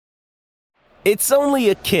It's only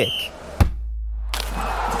a kick,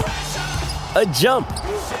 a jump,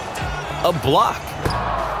 a block.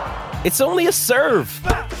 It's only a serve.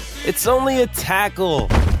 It's only a tackle,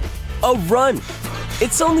 a run.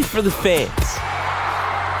 It's only for the fans.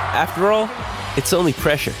 After all, it's only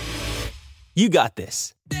pressure. You got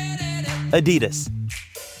this. Adidas.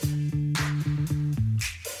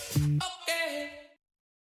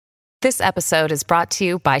 This episode is brought to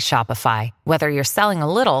you by Shopify. Whether you're selling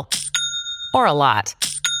a little or a lot,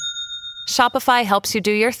 Shopify helps you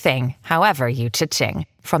do your thing, however you cha-ching.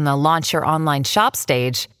 From the launch your online shop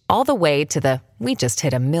stage, all the way to the we just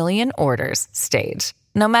hit 1 million orders stage.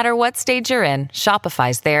 No matter what stage you're in,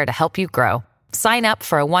 Shopify's there to help you grow. Sign up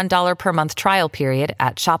for a $1 per month trial period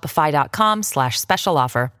at shopify.com/special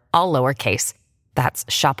offer, all lowercase. That's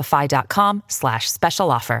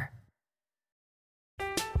shopify.com/special offer.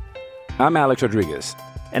 I'm Alex Rodriguez.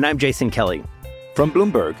 And I'm Jason Kelly. From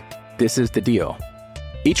Bloomberg, this is The Deal.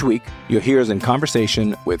 Each week, you'll hear us in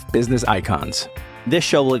conversation with business icons. This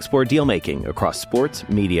show will explore deal-making across sports,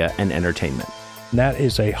 media, and entertainment. That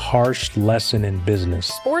is a harsh lesson in business.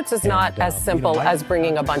 Sports is not as simple as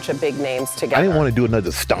bringing a bunch of big names together. I didn't want to do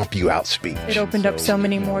another stomp you out speech. It opened up so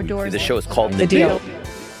many more doors. The show is called The Deal.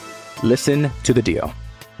 Listen to The Deal.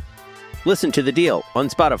 Listen to The Deal on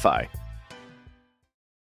Spotify.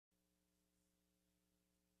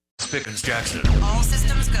 Pickens Jackson. All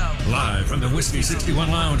systems go. Live from the Whiskey 61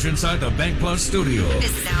 Lounge inside the Bank Plus studio.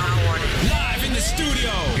 This is Al Warner. Live in the studio.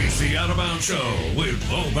 It's the Out of Bounds Show with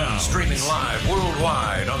Low Bounds. Streaming live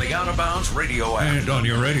worldwide on the Out of Bounds radio app. And on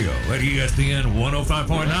your radio at ESPN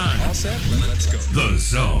 105.9. All set? Let's go. The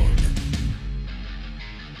Zone.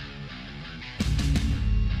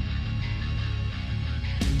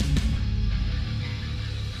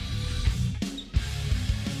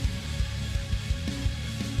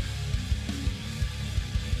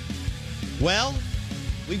 Well,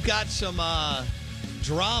 we've got some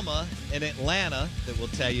drama in Atlanta that we'll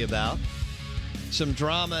tell you about. Some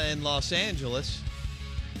drama in Los Angeles.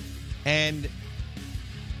 And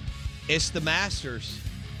it's the Masters.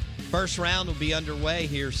 First round will be underway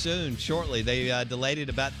here soon, shortly. They delayed it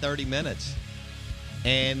about 30 minutes.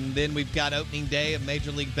 And then we've got opening day of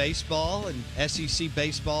Major League Baseball and SEC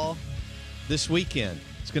Baseball this weekend.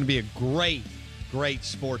 It's going to be a great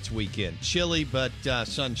sports weekend. Chilly, but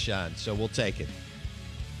sunshine, so we'll take it.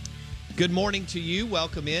 Good morning to you.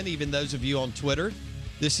 Welcome in, even those of you on Twitter.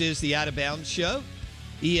 This is the Out of Bounds Show.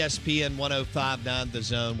 ESPN 105.9 The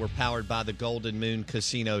Zone. We're powered by the Golden Moon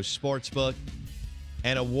Casino Sportsbook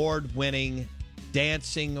and award-winning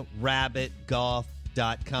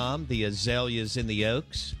DancingRabbitGolf.com. The Azaleas in the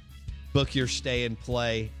Oaks. Book your stay and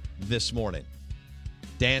play this morning.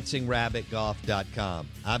 DancingRabbitGolf.com.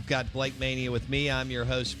 I've got Blake Mania with me. I'm your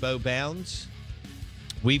host, Bo Bounds.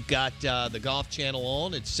 We've got the Golf Channel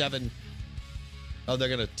on at 7. Oh, they're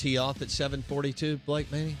going to tee off at 7:42,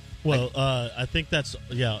 Blake Mania? Well, I think that's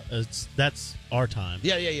our time.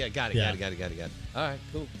 Yeah. Got it. All right,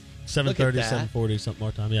 cool. 7:30, 7:40, something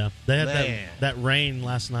our time. Yeah, they had that rain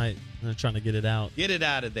last night. They're trying to get it out. Get it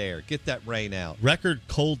out of there. Get that rain out. Record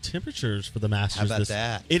cold temperatures for the Masters. How about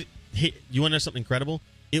that? You want to know something incredible?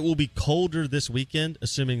 It will be colder this weekend,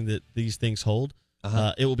 assuming that these things hold.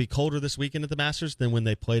 It will be colder this weekend at the Masters than when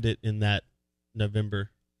they played it in that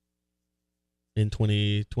November in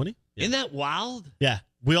 2020. Yeah. Isn't that wild? Yeah.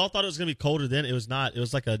 We all thought it was going to be colder then. It was not. It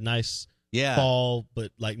was like a nice fall,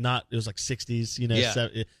 but like not. It was like 60s.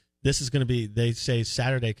 This is going to be, they say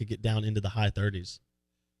Saturday could get down into the high 30s.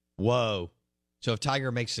 Whoa. So if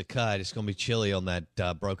Tiger makes the cut, it's going to be chilly on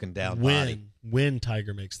that broken down body. When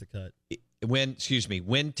Tiger makes the cut. When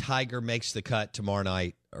Tiger makes the cut tomorrow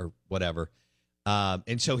night or whatever.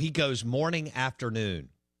 And so he goes morning, afternoon.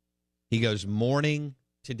 He goes morning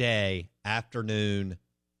today, afternoon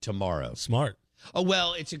tomorrow. Smart. Oh,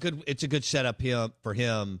 well, it's a good setup for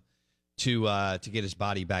him to get his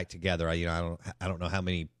body back together. I don't know how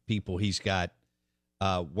many people he's got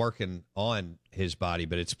working on his body,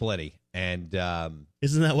 but it's plenty. And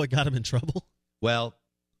isn't that what got him in trouble? Well,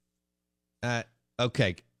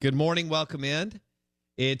 okay. Good morning. Welcome in.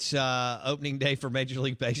 It's opening day for Major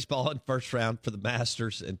League Baseball and first round for the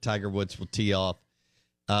Masters, and Tiger Woods will tee off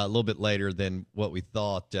a little bit later than what we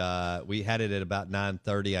thought. We had it at about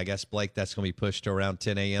 9:30. I guess, Blake, that's going to be pushed to around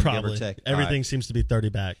 10 a.m. Probably. Give or take. Everything seems to be 30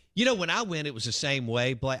 back. When I went, it was the same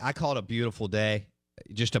way, Blake. I called a beautiful day,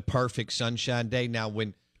 just a perfect sunshine day. Now,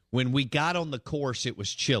 when we got on the course, it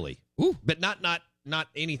was chilly. Ooh. But not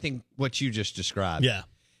anything what you just described. Yeah.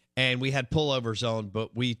 And we had pullovers on,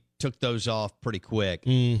 but we took those off pretty quick.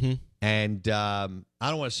 Mm-hmm. And I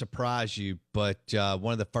don't want to surprise you, but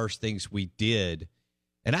one of the first things we did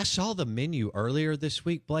And I saw the menu earlier this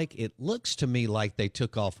week, Blake. It looks to me like they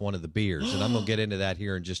took off one of the beers, and I'm going to get into that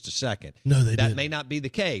here in just a second. No, they That didn't. may not be the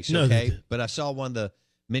case, No, they okay? didn't. But I saw one of the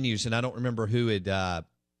menus, and I don't remember who had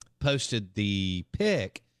posted the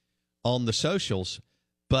pic on the socials.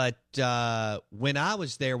 But when I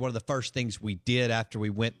was there, one of the first things we did after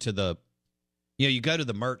we went to the, you go to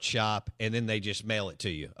the merch shop, and then they just mail it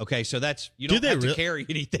to you. Okay, so that's, you don't have to carry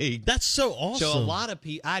anything. That's so awesome. So a lot of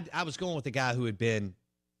people, I was going with a guy who had been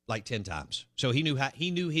like 10 times. So he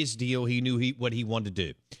knew his deal. He knew what he wanted to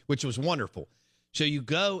do, which was wonderful. So you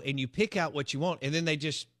go and you pick out what you want, and then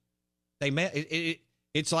it's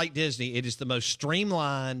like Disney. It is the most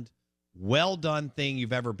streamlined, well done thing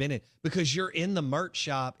you've ever been in, because you're in the merch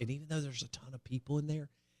shop, and even though there's a ton of people in there,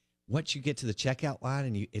 once you get to the checkout line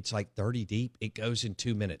and it's like 30 deep, it goes in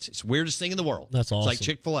 2 minutes. It's the weirdest thing in the world. That's awesome. It's like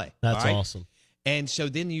Chick-fil-A. That's all right? awesome. And so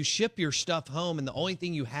then you ship your stuff home, and the only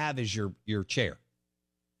thing you have is your chair.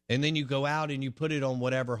 And then you go out and you put it on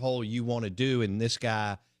whatever hole you want to do. And this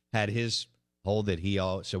guy had his hole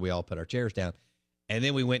so we all put our chairs down. And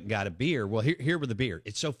then we went and got a beer. Well, here were the beer.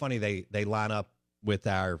 It's so funny they line up with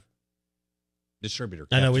our distributor.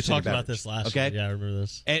 I know, we Captain City talked about Beverage. this last Okay? year. Yeah, I remember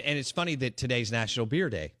this. And it's funny that today's National Beer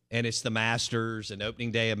Day, and it's the Masters and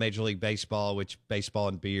opening day of Major League Baseball, which baseball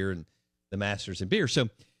and beer, and the Masters and beer. So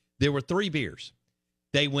there were 3 beers.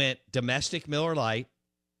 They went domestic Miller Lite,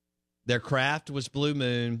 their craft was Blue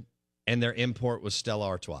Moon, and their import was Stella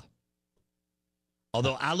Artois.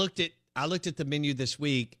 Although I looked at the menu this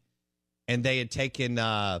week, and they had taken,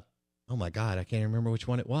 oh my God, I can't remember which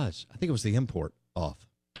one it was. I think it was the import off.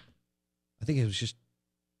 I think it was just,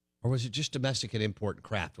 or was it just domestic and import and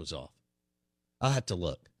craft was off? I'll have to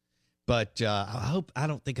look. But I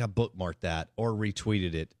don't think I bookmarked that or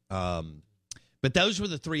retweeted it. But those were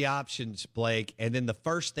the 3 options, Blake. And then the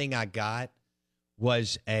first thing I got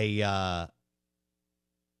was a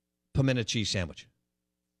pimento cheese sandwich.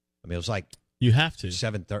 I mean, it was like you have to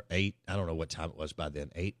 7:30, 8. I don't know what time it was by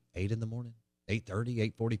then. 8 in the morning,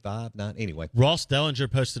 8:30, 8:45, 9. Anyway, Ross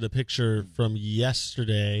Dellinger posted a picture from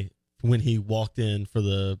yesterday when he walked in for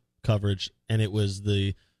the coverage, and it was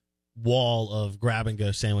the wall of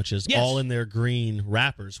grab-and-go sandwiches, yes, all in their green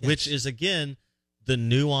wrappers, yes, which is, again, the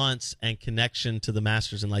nuance and connection to the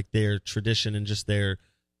Masters and, like, their tradition and just their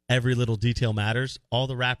every little detail matters. All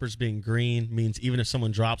the wrappers being green means even if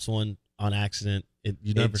someone drops one on accident,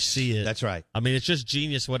 you never see it. That's right. I mean, it's just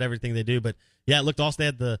genius what everything they do. But, yeah, it looked awesome. They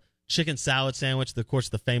had the chicken salad sandwich, of course,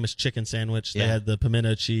 the famous chicken sandwich. They had the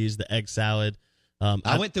pimento cheese, the egg salad.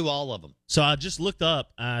 I went through all of them. So I just looked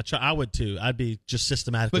up. I would too. I'd be just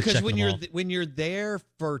systematically because checking them all. when you're there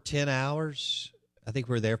for 10 hours, I think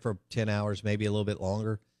we're there for 10 hours, maybe a little bit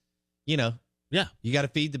longer. Yeah, you got to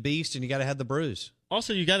feed the beast and you got to have the brews.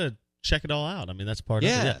 Also, you got to check it all out. I mean, that's part of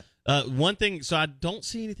it. Yeah. One thing. So I don't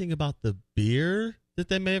see anything about the beer that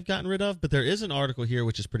they may have gotten rid of, but there is an article here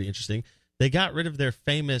which is pretty interesting. They got rid of their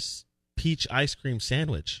famous peach ice cream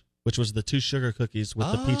sandwich, which was the 2 sugar cookies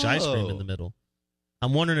with the peach ice cream in the middle.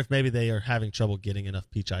 I'm wondering if maybe they are having trouble getting enough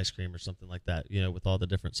peach ice cream or something like that, with all the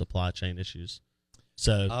different supply chain issues.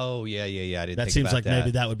 So, yeah. I didn't. That think seems about like maybe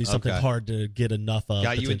that would be something hard to get enough of.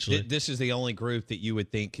 Yeah, potentially. this is the only group that you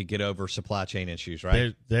would think could get over supply chain issues,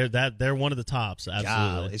 right? They're one of the tops.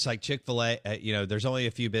 Absolutely, God, it's like Chick-fil-A. There's only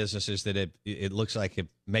a few businesses that it looks like have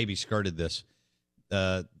maybe skirted this.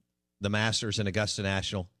 The Masters and Augusta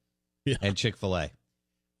National, and Chick-fil-A.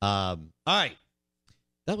 All right,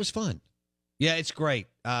 that was fun. Yeah, it's great.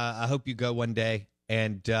 I hope you go one day.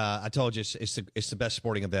 And I told you it's the best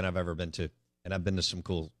sporting event I've ever been to, and I've been to some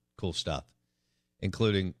cool stuff,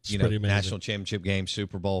 including national championship games,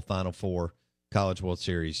 Super Bowl, Final Four, College World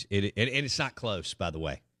Series. And it's not close, by the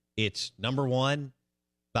way. It's number 1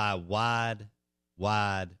 by wide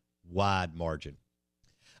margin.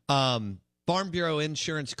 Farm Bureau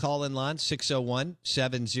Insurance call-in line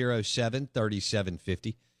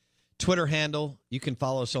 601-707-3750. Twitter handle, you can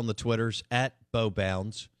follow us on the Twitters at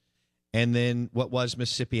Bowbounds. And then what was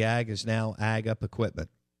Mississippi Ag is now Ag Up Equipment.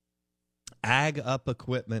 Ag Up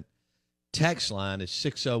Equipment text line is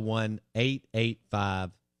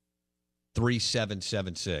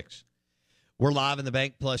 601-885-3776. We're live in the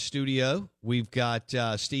Bank Plus studio. We've got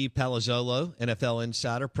Steve Palazzolo, NFL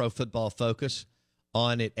Insider, Pro Football Focus,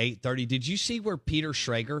 on at 8:30. Did you see where Peter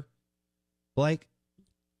Schrager, Blake?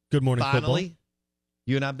 Good morning, finally, football.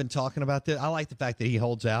 You and I have been talking about this. I like the fact that he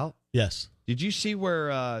holds out. Yes. Did you see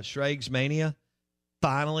where Schrags Mania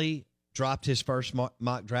finally dropped his first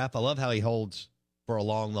mock draft? I love how he holds for a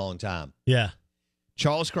long, long time. Yeah.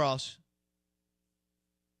 Charles Cross,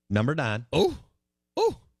 number 9. Oh.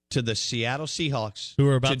 to the Seattle Seahawks who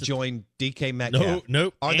are about to join DK Metcalf.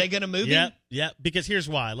 Nope. Are they going to move him? Yeah, because here's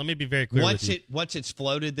why. Let me be very clear with you. Once it's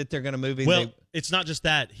floated that they're going to move him? Well, it's not just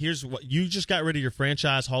that. Here's what. You just got rid of your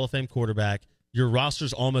franchise Hall of Fame quarterback. Your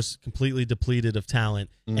roster's almost completely depleted of talent,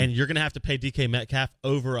 and you're going to have to pay DK Metcalf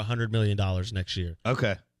over $100 million next year.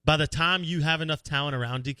 Okay. By the time you have enough talent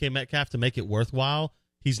around DK Metcalf to make it worthwhile,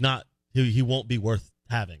 he won't be worth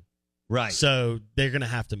having. Right. So they're going to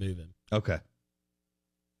have to move him. Okay.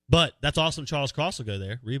 But that's awesome. Charles Cross will go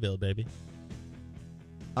there. Rebuild, baby.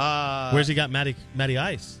 Where's he got Matty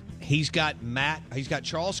Ice? He's got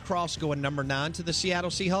Charles Cross going number 9 to the Seattle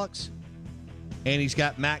Seahawks. And he's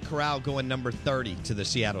got Matt Corral going number 30 to the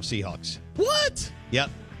Seattle Seahawks. What? Yep.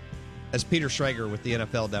 That's Peter Schrager with the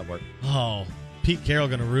NFL Network. Oh, Pete Carroll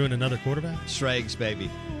going to ruin another quarterback? Schrags, baby.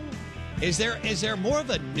 Is there more of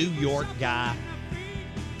a New York guy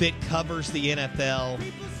that covers the NFL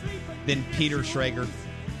than Peter Schrager?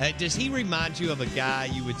 Does he remind you of a guy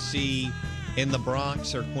you would see in the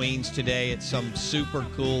Bronx or Queens today at some super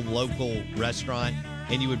cool local restaurant,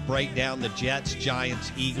 and you would break down the Jets,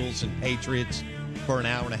 Giants, Eagles, and Patriots for an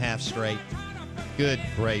hour and a half straight? Good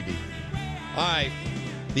gravy. All right.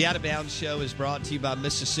 The Out of Bounds Show is brought to you by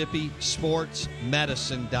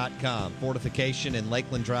MississippiSportsMedicine.com. Fortification in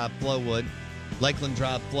Lakeland Drive, Flowood. Lakeland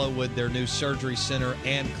Drive, Flowood, their new surgery center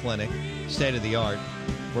and clinic. State of the art.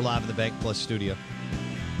 We're live in the Bank Plus studio.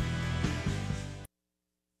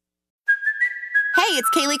 Hey, it's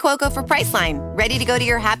Kaylee Cuoco for Priceline. Ready to go to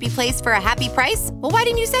your happy place for a happy price? Well, why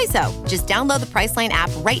didn't you say so? Just download the Priceline app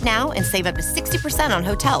right now and save up to 60% on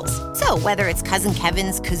hotels. So whether it's Cousin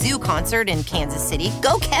Kevin's Kazoo Concert in Kansas City,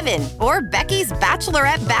 go Kevin, or Becky's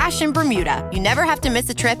Bachelorette Bash in Bermuda, you never have to miss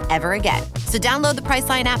a trip ever again. So download the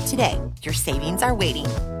Priceline app today. Your savings are waiting.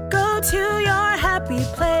 Go to your happy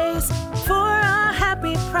place for a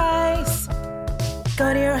happy price.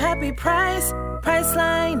 Go to your happy price,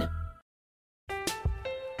 Priceline.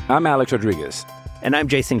 I'm Alex Rodriguez. And I'm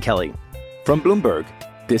Jason Kelly. From Bloomberg,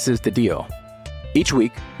 this is The Deal. Each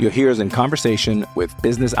week, you'll hear us in conversation with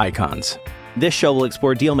business icons. This show will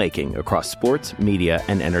explore deal-making across sports, media,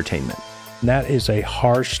 and entertainment. That is a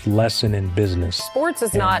harsh lesson in business. Sports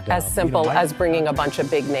is not as simple as bringing a bunch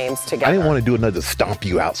of big names together. I didn't want to do another stomp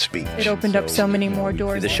you out speech. It opened up so many more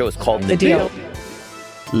doors. The show is called The Deal.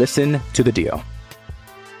 Listen to The Deal.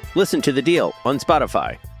 Listen to The Deal on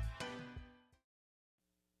Spotify.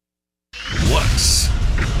 What's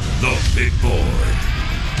the big board?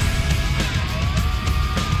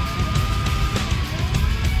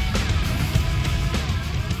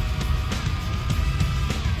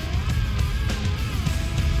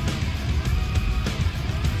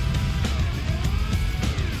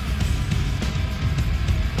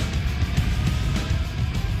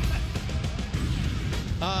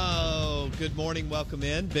 Good morning. Welcome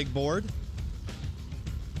in. Big board.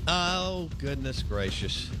 Oh, goodness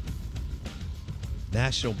gracious.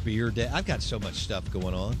 National Beer Day. I've got so much stuff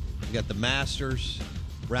going on. We got the Masters,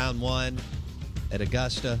 round 1 at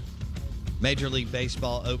Augusta. Major League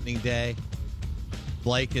Baseball opening day.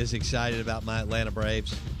 Blake is excited about my Atlanta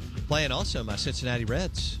Braves. Playing also my Cincinnati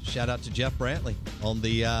Reds. Shout out to Jeff Brantley on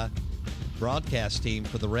the broadcast team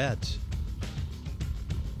for the Reds.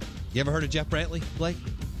 You ever heard of Jeff Brantley, Blake?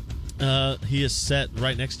 He is set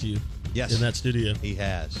right next to you. Yes. In that studio. He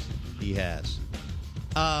has.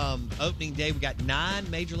 Opening day, we got 9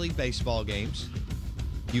 Major League Baseball games.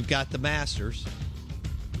 You've got the Masters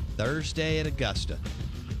Thursday at Augusta.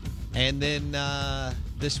 And then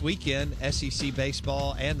this weekend, SEC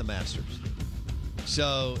Baseball and the Masters.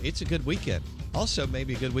 So it's a good weekend. Also,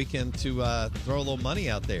 maybe a good weekend to throw a little money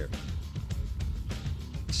out there.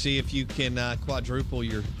 See if you can quadruple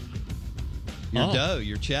your dough,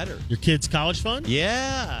 your cheddar. Your kids' college fund?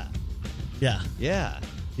 Yeah.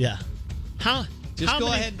 How? Just go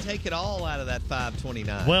ahead and take it all out of that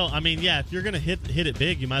 $529. Well, I mean, yeah, if you're going to hit it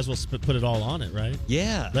big, you might as well put it all on it, right?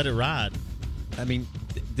 Yeah. Let it ride. I mean,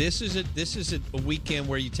 this is a weekend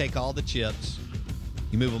where you take all the chips,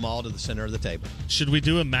 you move them all to the center of the table. Should we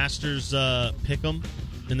do a Masters pick 'em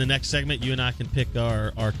in the next segment? You and I can pick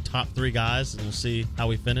our top 3 guys, and we'll see how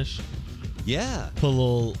we finish. Yeah. Put a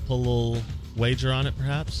little wager on it,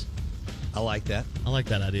 perhaps. I like that. I like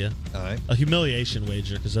that idea. All right. A humiliation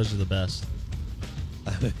wager, because those are the best.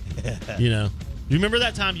 You know. You remember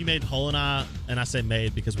that time you made Hull and I say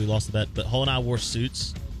made because we lost the bet, but Hull and I wore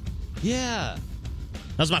suits? Yeah.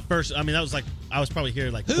 That was my first. I mean, that was like, I was probably here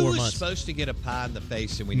like 4 months. Who was supposed to get a pie in the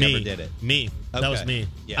face and we never did it? Me. Okay. That was me.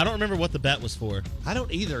 Yeah. I don't remember what the bet was for. I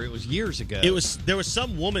don't either. It was years ago. There was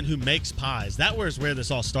some woman who makes pies. That was where this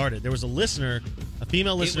all started. There was a listener, a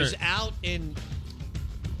female listener. It was out in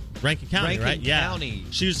Rankin County, Rankin right? Yeah. County.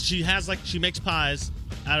 She makes pies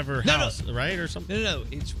out of her house, right, or something. No.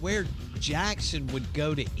 It's where Jackson would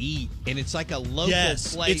go to eat, and it's like a local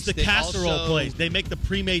place. It's the casserole place. They make the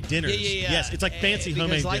pre-made dinners. Yeah. Yes, it's like fancy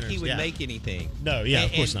homemade dinners. dinners. He would make anything. No,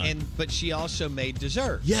 of course not. But she also made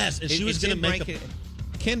dessert. Yes, and she was going to make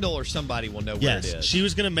Kendall or somebody will know where it is. She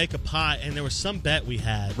was going to make a pie, and there was some bet we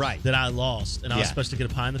had that I lost, and I was supposed to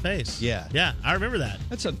get a pie in the face. Yeah, I remember that.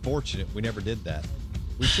 That's unfortunate. We never did that.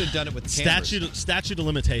 We should have done it with cameras. Statute of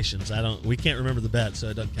limitations. We can't remember the bet, so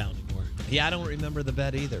it doesn't count anymore. Yeah, I don't remember the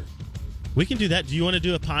bet either. We can do that. Do you want to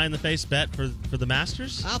do a pie in the face bet for the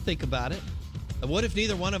Masters? I'll think about it. What if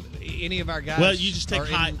neither one of any of our guys? Well, you just take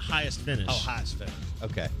highest finish. Oh, highest finish.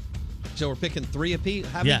 Okay. So we're picking 3 apiece.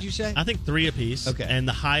 How did you say? I think 3 apiece. Okay. And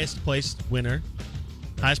the highest placed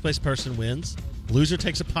person wins. Loser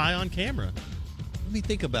takes a pie on camera. Let me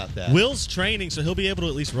think about that. Will's training, so he'll be able to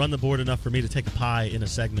at least run the board enough for me to take a pie in a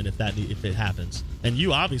segment if it happens. And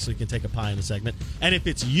you obviously can take a pie in a segment. And if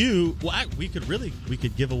it's you, we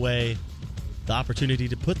could give away the opportunity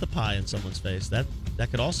to put the pie in someone's face. That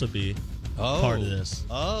could also be part of this.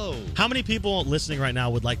 Oh. How many people listening right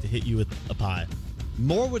now would like to hit you with a pie?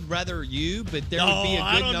 More would rather you, but there would be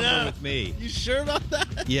a good number with me. You sure about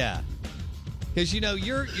that? Yeah. Because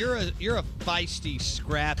you're a feisty,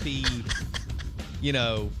 scrappy,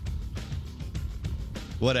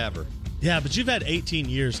 whatever. Yeah, but you've had 18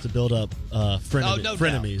 years to build up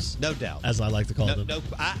frenemies. No doubt. As I like to call them. No,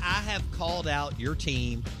 I have called out your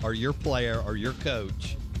team or your player or your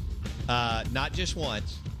coach, not just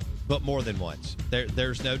once, but more than once.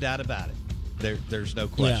 There's no doubt about it. There's no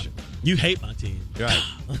question. Yeah. You hate my team. Right.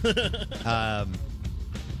 All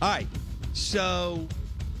right. So,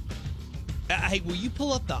 hey, will you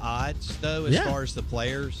pull up the odds, though, as far as the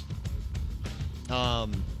players?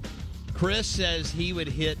 Chris says he would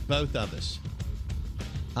hit both of us.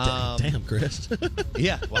 Damn, Chris.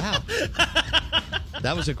 Yeah, wow.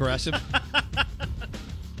 That was aggressive.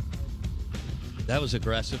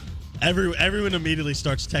 Everyone immediately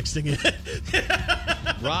starts texting it.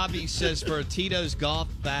 Robbie says, for a Tito's golf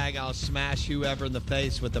bag, I'll smash whoever in the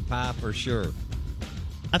face with the pie for sure.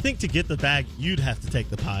 I think to get the bag, you'd have to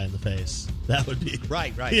take the pie in the face. That would be...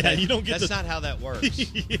 Right. Yeah, you don't get That's not how that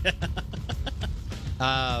works. Yeah.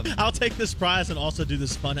 I'll take this prize and also do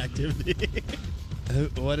this fun activity.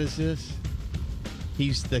 What is this?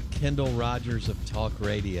 He's the Kendall Rogers of talk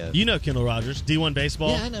radio. You know Kendall Rogers, D1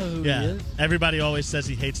 Baseball. Yeah, I know who he is. Everybody always says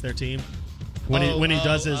he hates their team. When he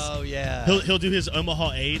does his... Oh, yeah. He'll do his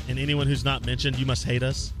Omaha 8, and anyone who's not mentioned, you must hate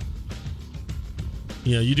us.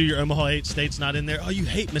 You do your Omaha 8, State's not in there. Oh, you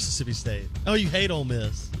hate Mississippi State. Oh, you hate Ole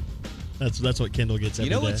Miss. That's what Kendall gets every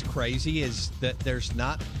day. What's crazy is that there's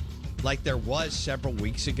not... Like there was several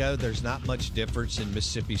weeks ago, there's not much difference in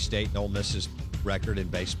Mississippi State and Ole Miss's record in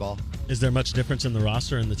baseball. Is there much difference in the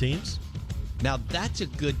roster and the teams? Now, that's a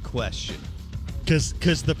good question.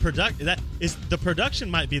 Because the production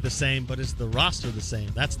might be the same, but is the roster the same?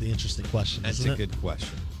 That's the interesting question. That's a good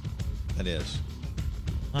question. That is.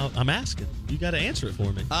 I'm asking. You got to answer it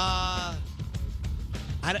for me.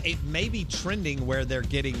 It may be trending where they're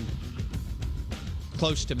getting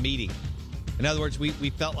close to meeting. In other words, we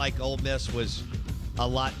felt like Ole Miss was a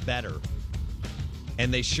lot better,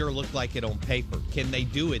 and they sure look like it on paper. Can they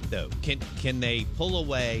do it, though? Can they pull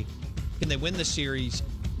away? Can they win the series?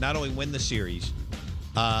 Not only win the series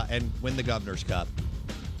and win the Governor's Cup,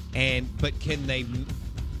 but can they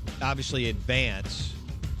obviously advance,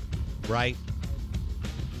 right,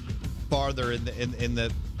 farther in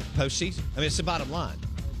the postseason? I mean, it's the bottom line,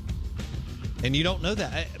 and you don't know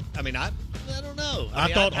that. I don't know.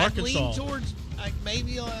 I thought Arkansas. Lean towards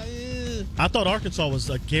maybe. I thought Arkansas was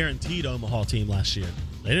a guaranteed Omaha team last year.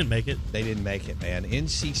 They didn't make it. They didn't make it, man.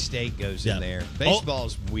 NC State goes in there.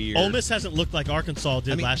 Baseball's weird. Ole Miss hasn't looked like Arkansas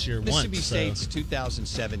did last year Mississippi once. State's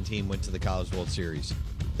 2017 went to the College World Series.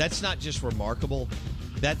 That's not just remarkable.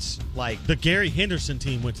 That's like... The Gary Henderson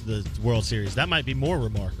team went to the World Series. That might be more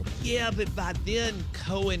remarkable. Yeah, but by then,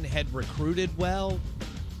 Cohen had recruited well.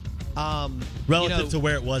 Relative to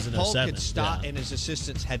where it was in Polk 07. had stopped, and his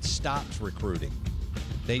assistants had stopped recruiting.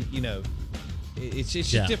 They, it's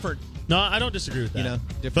just different. No, I don't disagree with that.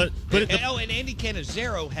 Different. And Andy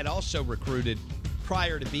Cannizzaro had also recruited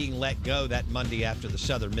prior to being let go that Monday after the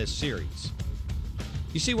Southern Miss series.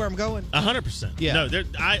 You see where I'm going? 100%. Yeah. No,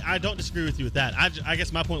 I don't disagree with you with that. I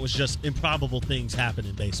guess my point was just improbable things happen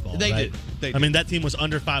in baseball. They right? did. They I mean, that team was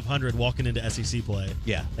under 500 walking into SEC play.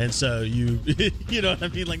 Yeah. And so you know what I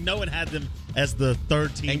mean? Like, no one had them as the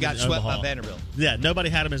third team and got in swept Omaha. by Vanderbilt. Yeah, nobody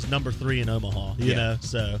had them as number 3 in Omaha, you know,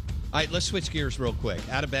 so. All right, let's switch gears real quick.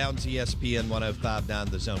 Out of bounds, ESPN 105.9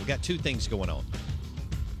 The Zone. We got two things going on.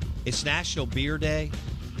 It's National Beer Day.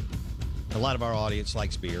 A lot of our audience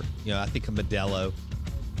likes beer. You know, I think of Modelo.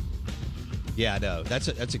 Yeah, I know. That's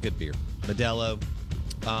a good beer. Modelo.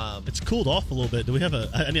 It's cooled off a little bit. Do we have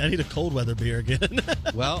I need a cold weather beer again.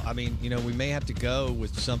 Well, I mean, you know, we may have to go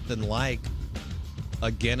with something like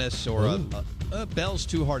a Guinness or a Bell's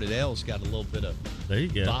Two Hearted Ale's got a little bit of there you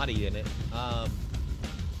go. Body in it.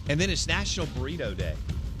 And then it's National Burrito Day.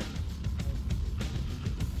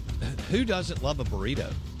 Who doesn't love a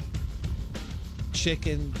burrito?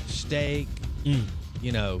 Chicken, steak,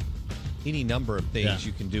 you know, any number of things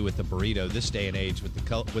you can do with a burrito this day and age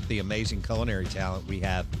with the amazing culinary talent we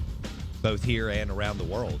have both here and around the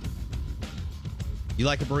world. You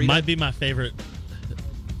like a burrito? Might be my favorite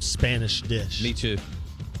Spanish dish. Me too.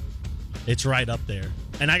 It's right up there.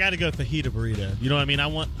 And I got to go fajita burrito. You know what I mean? I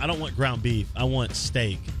don't want ground beef. I want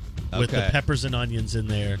steak with the peppers and onions in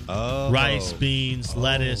there. Oh. Rice, beans,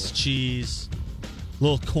 lettuce, cheese,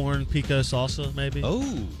 little corn pico salsa maybe.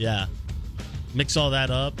 Oh. Yeah. Mix all that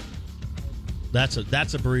up. That's a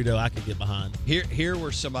burrito I could get behind. Here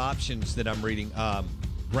were some options that I'm reading.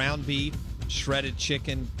 Ground beef, shredded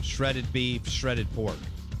chicken, shredded beef, shredded pork.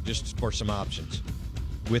 Just for some options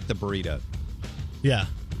with the burrito. Yeah.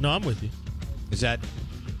 No, I'm with you. Does that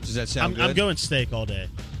sound good? I'm going steak all day.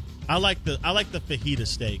 I like the fajita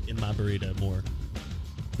steak in my burrito more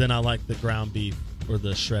than I like the ground beef or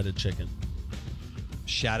the shredded chicken.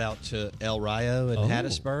 Shout out to El Rayo in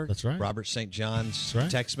Hattiesburg. That's right. Robert St. John's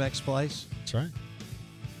Tex-Mex place. That's right.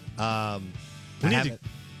 We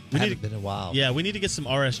haven't been in a while. Yeah, we need to get some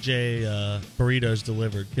RSJ burritos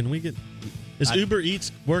delivered. Can we get? Does Uber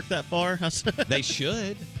Eats work that far? They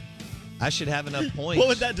should. I should have enough points. What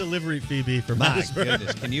would that delivery fee be for my Hattiesburg?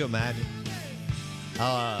 goodness? Can you imagine?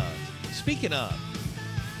 Speaking of,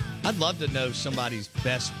 I'd love to know somebody's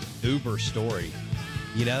best Uber story.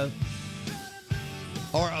 You know.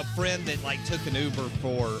 Or a friend that like took an Uber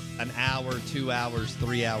for an hour, 2 hours,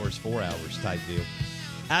 3 hours, 4 hours type deal.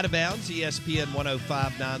 Out of Bounds, ESPN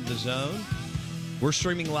 105.9 The Zone. We're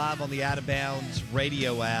streaming live on the Out of Bounds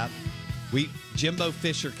radio app. Jimbo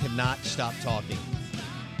Fisher cannot stop talking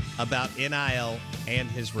about NIL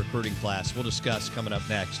and his recruiting class. We'll discuss coming up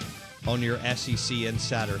next on your SEC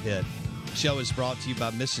Insider Hit. Show is brought to you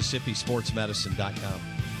by MississippiSportsMedicine.com.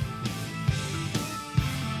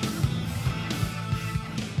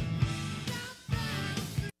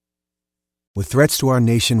 With threats to our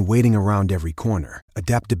nation waiting around every corner,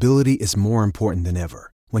 adaptability is more important than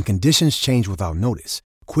ever. When conditions change without notice,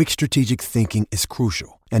 quick strategic thinking is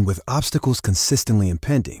crucial. And with obstacles consistently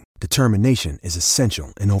impending, determination is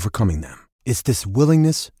essential in overcoming them. It's this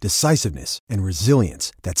willingness, decisiveness, and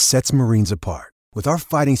resilience that sets Marines apart. With our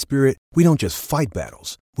fighting spirit, we don't just fight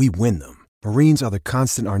battles, we win them. Marines are the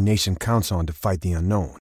constant our nation counts on to fight the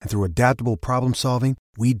unknown. And through adaptable problem solving,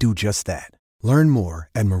 we do just that. Learn more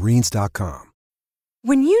at Marines.com.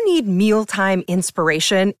 When you need mealtime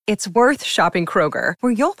inspiration, it's worth shopping Kroger,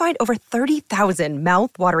 where you'll find over 30,000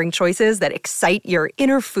 mouth-watering choices that excite your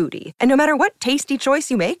inner foodie. And no matter what tasty choice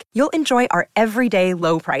you make, you'll enjoy our everyday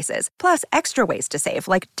low prices, plus extra ways to save,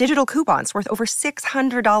 like digital coupons worth over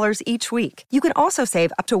 $600 each week. You can also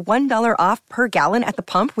save up to $1 off per gallon at the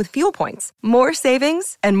pump with fuel points. More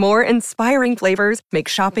savings and more inspiring flavors make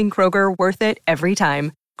shopping Kroger worth it every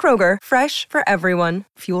time. Kroger, fresh for everyone.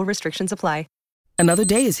 Fuel restrictions apply. Another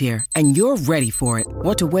day is here, and you're ready for it.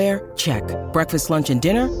 What to wear? Check. Breakfast, lunch, and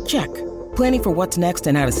dinner? Check. Planning for what's next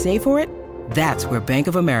and how to save for it? That's where Bank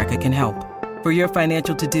of America can help. For your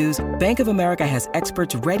financial to-dos, Bank of America has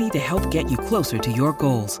experts ready to help get you closer to your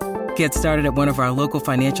goals. Get started at one of our local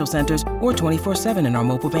financial centers or 24/7 in our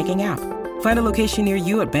mobile banking app. Find a location near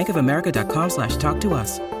you at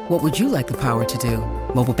bankofamerica.com/talktous. What would you like the power to do?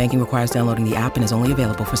 Mobile banking requires downloading the app and is only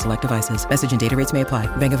available for select devices. Message and data rates may apply.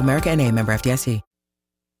 Bank of America N.A., member FDIC.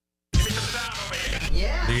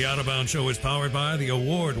 The Out of Bounds Show is powered by the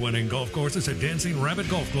award-winning golf courses at Dancing Rabbit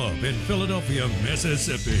Golf Club in Philadelphia,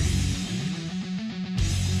 Mississippi.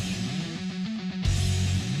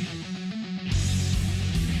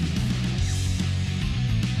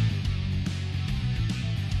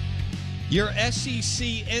 Your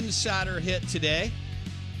SEC Insider Hit today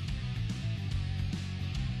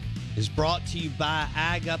is brought to you by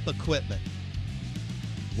Ag Up Equipment.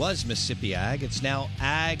 Was Mississippi Ag. It's now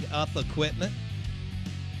Ag Up Equipment.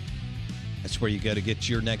 That's where you go to get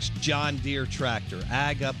your next John Deere tractor.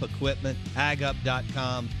 Ag Up Equipment,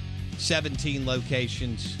 agup.com, 17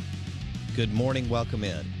 locations. Good morning, welcome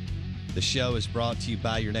in. The show is brought to you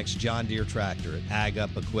by your next John Deere tractor at Ag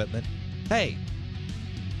Up Equipment. Hey,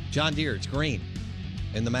 John Deere, it's green.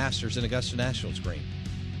 And the Masters in Augusta National, it's green.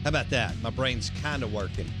 How about that? My brain's kind of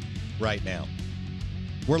working right now.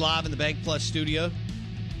 We're live in the Bank Plus studio.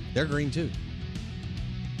 They're green, too.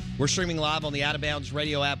 We're streaming live on the Out of Bounds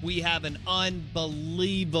radio app. We have an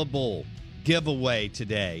unbelievable giveaway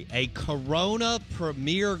today, a Corona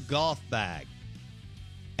Premier golf bag.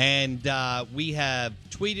 And we have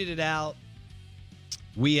tweeted it out.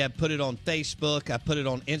 We have put it on Facebook. I put it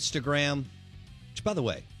on Instagram, which, by the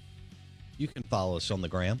way, you can follow us on the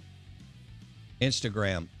gram.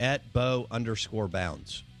 Instagram at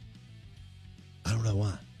 @Bo_Bounds. I don't know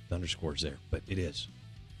why the underscore's there, but it is.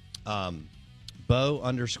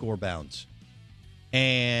 Bo_Bounds.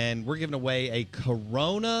 And we're giving away a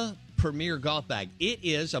Corona Premier golf bag. It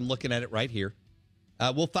is, I'm looking at it right here.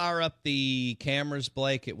 We'll fire up the cameras,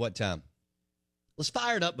 Blake, at what time? Let's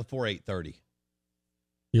fire it up before 8:30.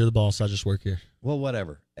 You're the boss. I just work here. Well,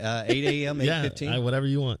 whatever. 8 a.m., 8:15? Yeah, whatever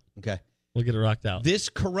you want. Okay. We'll get it rocked out. This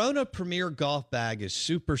Corona Premier golf bag is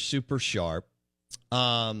super, super sharp.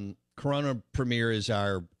 Corona Premier is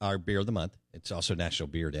our beer of the month. It's also National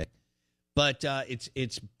Beer Day. But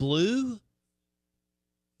it's blue, a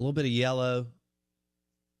little bit of yellow,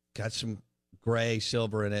 got some gray,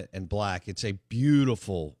 silver in it, and black. It's a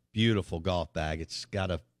beautiful, beautiful golf bag. It's got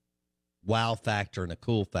a wow factor and a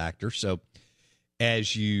cool factor. So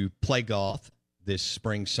as you play golf this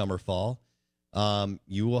spring, summer, fall,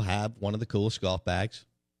 you will have one of the coolest golf bags,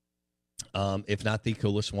 if not the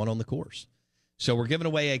coolest one on the course. So we're giving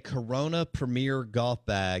away a Corona Premier golf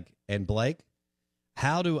bag. And Blake,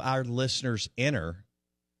 how do our listeners enter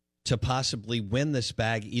to possibly win this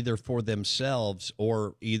bag, either for themselves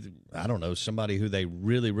or either, I don't know, somebody who they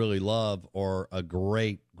really, really love, or a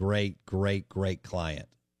great, great, great, great client?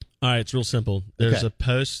 All right, it's real simple. There's a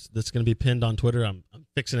post that's going to be pinned on Twitter. I'm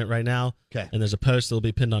fixing it right now. Okay. And there's a post that will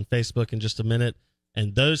be pinned on Facebook in just a minute.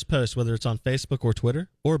 And those posts, whether it's on Facebook or Twitter,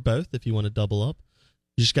 or both if you want to double up,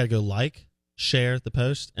 you just got to go like, share the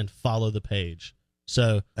post, and follow the page.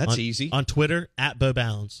 So that's easy. On Twitter,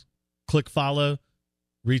 @BoBounds. Click follow,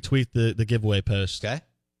 retweet the giveaway post. Okay.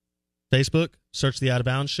 Facebook, search the Out of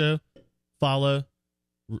Bounds Show, follow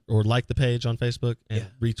or like the page on Facebook, and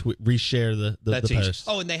reshare the post.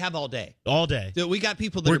 Oh, and they have all day. All day. So we got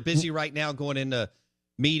people that are busy right now going into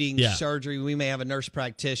meetings, Yeah. surgery. We may have a nurse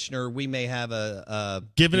practitioner. We may have a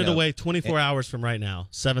Giving it away 24 hours from right now,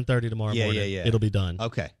 7:30 tomorrow morning. Yeah. It'll be done.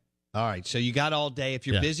 Okay. All right. So you got all day. If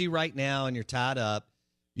you're busy right now and you're tied up,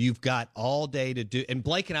 you've got all day to do. And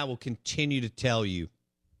Blake and I will continue to tell you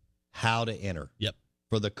how to enter. Yep.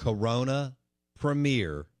 For the Corona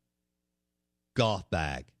Premier golf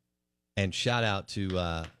bag. And shout out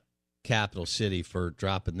to Capital City for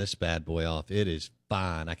dropping this bad boy off. It is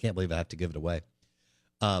fine. I can't believe I have to give it away.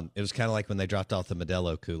 It was kind of like when they dropped off the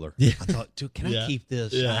Modelo cooler. Yeah. I thought, dude, can I keep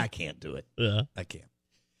this? Yeah. I can't do it. Yeah. I can't.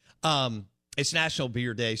 It's National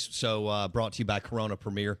Beer Day, so brought to you by Corona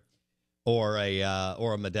Premier or a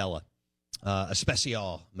Modelo, a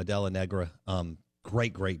Special Modelo Negra.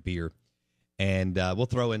 Great beer, and we'll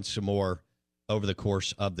throw in some more over the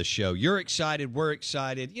course of the show. You're excited, we're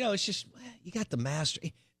excited. You know, it's just you got the master.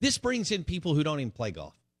 This brings in people who don't even play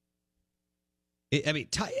golf.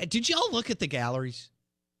 Did y'all look at the galleries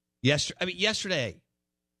yesterday,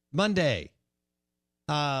 Monday?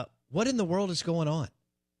 What in the world is going on?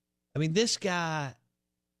 I mean, this guy.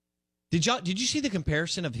 Did you see the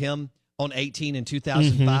comparison of him on 18 in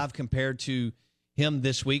 2005 compared to him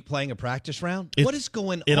this week playing a practice round? What is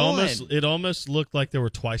going on? It almost looked like there were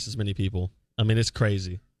twice as many people. I mean, it's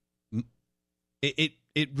crazy.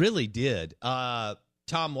 It really did.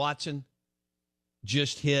 Tom Watson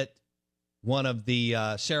just hit one of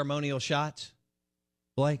the ceremonial shots.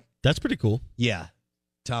 Blake, that's pretty cool. Yeah,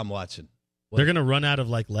 Tom Watson. They're going to run out of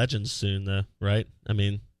legends soon, though, right? I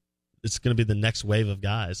mean, it's going to be the next wave of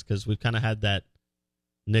guys because we've kind of had that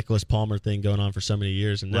Nicholas Palmer thing going on for so many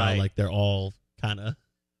years, and now they're all kind of,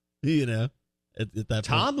 at that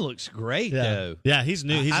Tom point. Looks great though. Yeah, he's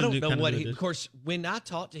new. I don't know what. Of course, when I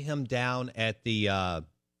talked to him down at the,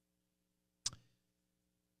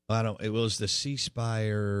 it was the C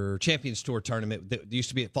Spire Champions Tour tournament that used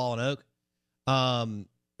to be at Fallen Oak.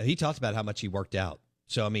 He talked about how much he worked out.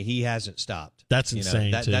 So I mean, he hasn't stopped. That's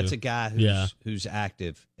insane. Too. That's a guy who's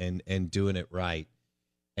active and doing it right.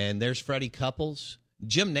 And there's Freddie Couples.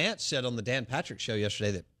 Jim Nantz said on the Dan Patrick Show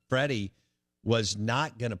yesterday that Freddie was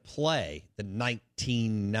not going to play, the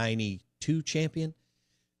 1992 champion,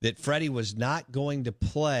 that Freddie was not going to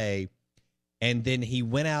play. And then he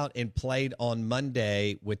went out and played on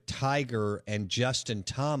Monday with Tiger and Justin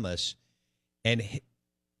Thomas and,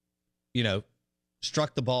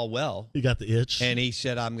 struck the ball well. He got the itch. And he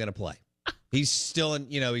said, I'm going to play. He's still in,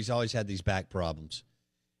 he's always had these back problems.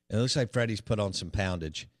 And it looks like Freddie's put on some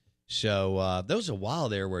poundage. So there was a while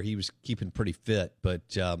there where he was keeping pretty fit, but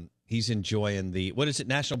he's enjoying the, what is it,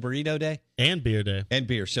 National Burrito Day? And Beer Day. And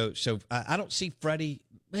beer. So I don't see Freddie,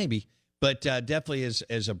 maybe, but definitely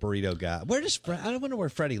as a burrito guy. Where does I wonder where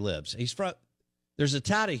Freddie lives. He's from, there's a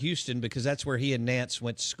tie to Houston because that's where he and Nance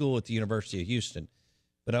went to school at the University of Houston.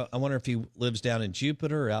 But I wonder if he lives down in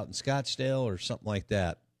Jupiter or out in Scottsdale or something like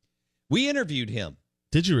that. We interviewed him.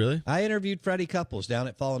 Did you really? I interviewed Freddie Couples down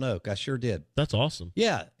at Fallen Oak. I sure did. That's awesome.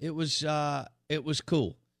 Yeah, it was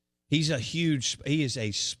cool. He is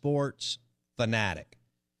a sports fanatic.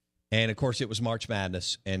 And of course it was March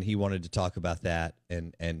Madness and he wanted to talk about that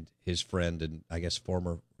and his friend and I guess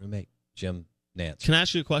former roommate Jim Nance. Can I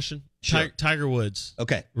ask you a question? Sure. Tiger Woods.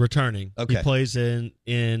 Okay. Returning. Okay. He plays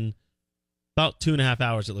in about 2.5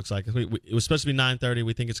 hours, it looks like. It was supposed to be 9:30.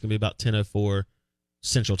 We think it's going to be about 10:04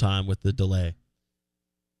 Central Time with the delay.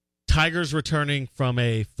 Tiger's returning from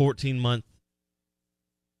a 14-month,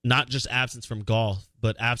 not just absence from golf,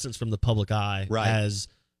 but absence from the public eye. Right. As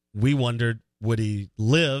we wondered, would he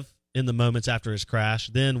live in the moments after his crash?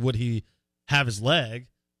 Then would he have his leg?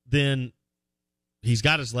 Then he's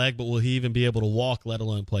got his leg, but will he even be able to walk, let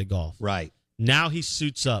alone play golf? Right. Now he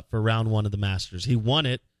suits up for round 1 of the Masters. He won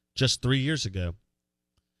it just 3 years ago.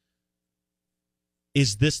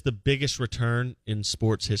 Is this the biggest return in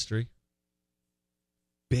sports history?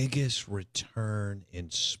 Biggest return in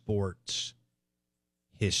sports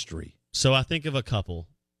history. So I think of a couple.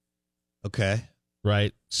 Okay.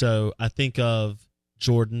 Right? So I think of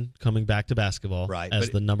Jordan coming back to basketball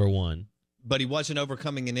as the number 1. But he wasn't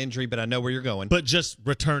overcoming an injury, but I know where you're going. But just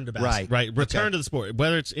return to basketball. Right. Return to the sport.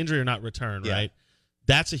 Whether it's injury or not, return, right?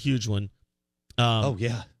 That's a huge one.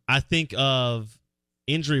 Yeah. I think of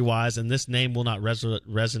injury-wise, and this name will not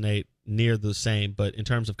resonate near the same, but in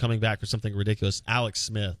terms of coming back for something ridiculous, Alex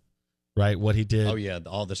Smith, right? What he did. Oh, yeah,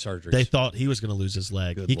 all the surgeries. They thought he was going to lose his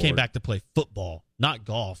leg. Good he Lord. came back to play football, not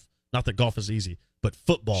golf. Not that golf is easy, but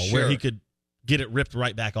football, Sure. where he could get it ripped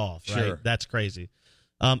right back off, right? Sure. That's crazy.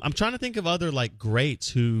 I'm trying to think of other, like, greats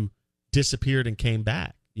who disappeared and came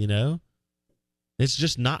back, you know? It's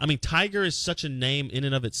just not – I mean, Tiger is such a name in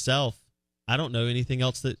and of itself. I don't know anything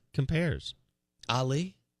else that compares.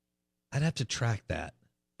 Ali? I'd have to track that.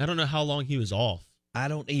 I don't know how long he was off. I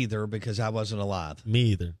don't either because I wasn't alive. Me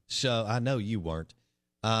either. So I know you weren't.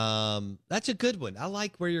 That's a good one. I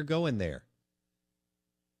like where you're going there.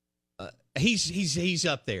 He's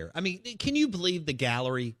up there. I mean, can you believe the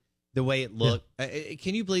gallery, the way it looked? Yeah.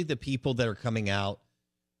 Can you believe the people that are coming out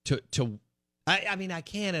to I mean, I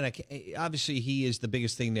can and I can. Obviously, he is the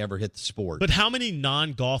biggest thing to ever hit the sport. But how many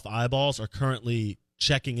non-golf eyeballs are currently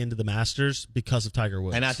checking into the Masters because of Tiger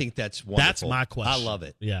Woods? And I think that's wonderful. That's my question. I love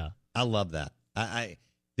it. Yeah. I love that.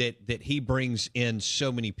 That he brings in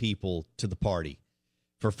so many people to the party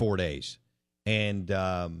for 4 days. And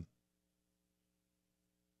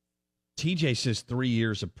TJ says 3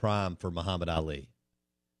 years of prime for Muhammad Ali.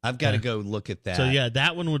 I've got to go look at that. So, yeah,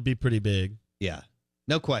 that one would be pretty big. Yeah.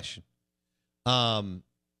 No question.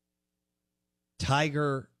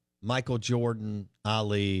 Tiger, Michael Jordan,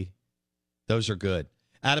 Ali, those are good.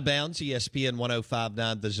 Out of Bounds, ESPN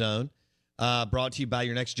 105.9 The Zone, brought to you by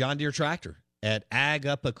your next John Deere tractor at Ag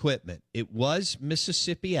Up Equipment. It was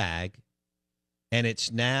Mississippi Ag, and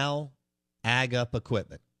it's now Ag Up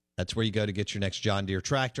Equipment. That's where you go to get your next John Deere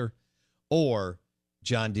tractor or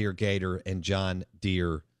John Deere Gator and John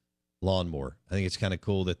Deere lawnmower. I think it's kind of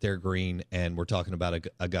cool that they're green, and we're talking about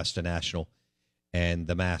Augusta National and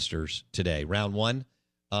the Masters today. Round 1.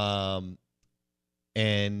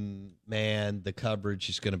 And, man, the coverage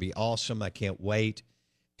is going to be awesome. I can't wait.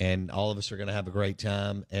 And all of us are going to have a great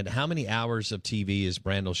time. And how many hours of TV is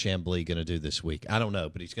Brandel Chambly going to do this week? I don't know,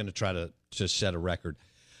 but he's going to try to just set a record.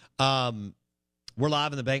 We're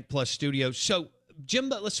live in the Bank Plus studio. So,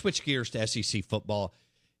 Jimbo, let's switch gears to SEC football.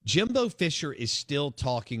 Jimbo Fisher is still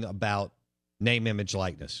talking about name, image,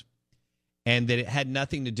 likeness, and that it had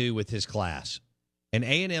nothing to do with his class. And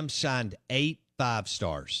A&M signed 8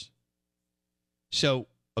 5-stars. So,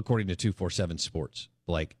 according to 247 Sports,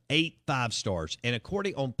 Blake, 8 5-stars. And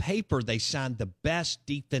according on paper, they signed the best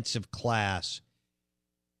defensive class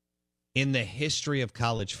in the history of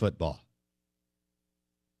college football.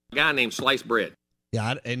 A guy named Sliced Bread.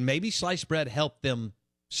 Yeah, and maybe Sliced Bread helped them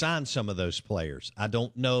sign some of those players. I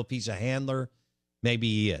don't know if he's a handler. Maybe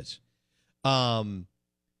he is.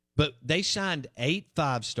 But they signed 8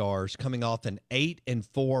 5-stars coming off an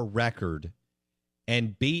 8-4 record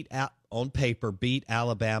and beat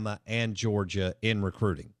Alabama and Georgia in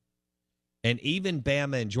recruiting. And even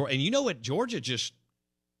Bama and Georgia. And you know what? Georgia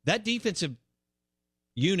that defensive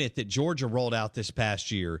unit that Georgia rolled out this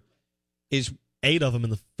past year is 8 of them in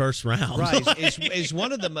the first round. Right. is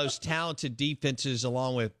one of the most talented defenses,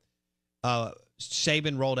 along with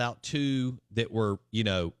Saban rolled out 2 that were,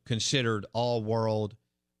 considered all-world.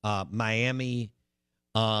 Miami.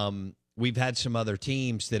 We've had some other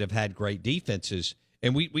teams that have had great defenses.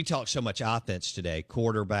 And we talk so much offense today,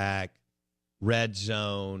 quarterback, red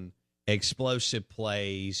zone, explosive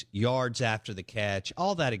plays, yards after the catch,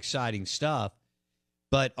 all that exciting stuff.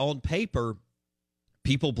 But on paper,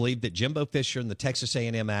 people believe that Jimbo Fisher and the Texas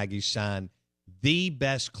A&M Aggies signed the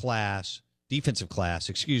best defensive class,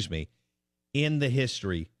 in the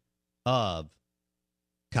history of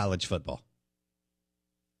college football.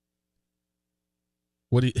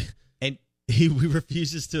 And he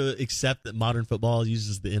refuses to accept that modern football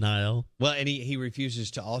uses the NIL. Well, and he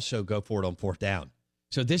refuses to also go for it on 4th down.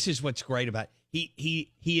 So this is what's great about he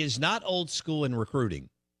is not old school in recruiting.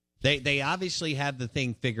 They obviously have the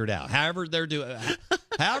thing figured out. However they're doing,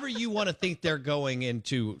 however you want to think they're going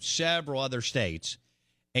into several other states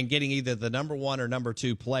and getting either the number 1 or number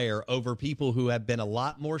 2 player over people who have been a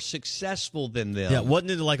lot more successful than them. Yeah,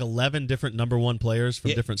 wasn't it like 11 different number 1 players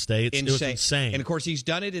from different states? It was insane. And, of course, he's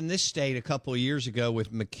done it in this state a couple of years ago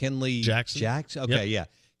with McKinley Jackson. Okay, yeah.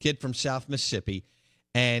 Kid from South Mississippi.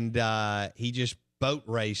 And he just boat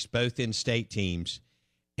raced both in-state teams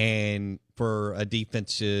and for a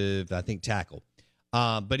defensive, I think, tackle.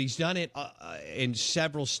 But he's done it in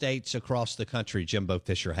several states across the country, Jimbo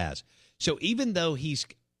Fisher has. So even though he's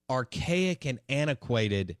archaic and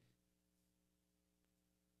antiquated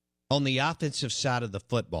on the offensive side of the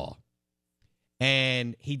football,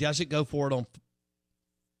 and he doesn't go for it on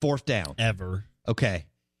 4th down. Ever. Okay.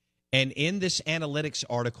 And in this analytics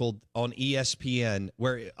article on ESPN,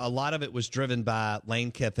 where a lot of it was driven by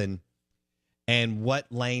Lane Kiffin and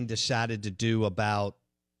what Lane decided to do about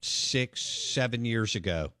 6-7 years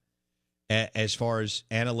ago as far as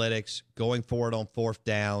analytics, going for it on 4th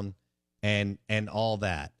down, and all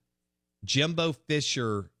that. Jimbo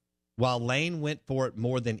Fisher, while Lane went for it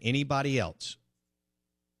more than anybody else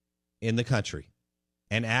in the country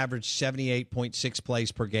and averaged 78.6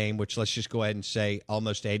 plays per game, which let's just go ahead and say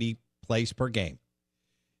almost 80 plays per game,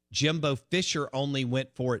 Jimbo Fisher only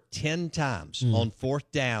went for it 10 times on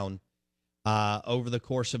 4th down over the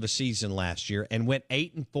course of a season last year, and went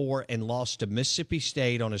 8-4 and lost to Mississippi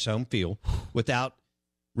State on his home field without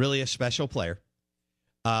really a special player.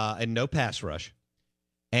 And no pass rush,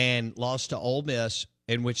 and lost to Ole Miss,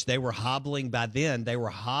 in which they were hobbling by then. They were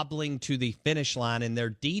hobbling to the finish line, and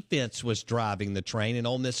their defense was driving the train, and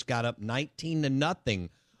Ole Miss got up 19-0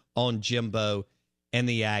 on Jimbo and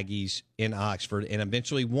the Aggies in Oxford, and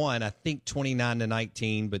eventually won, I think,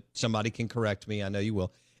 29-19, but somebody can correct me. I know you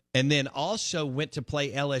will. And then also went to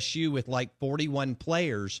play LSU with like 41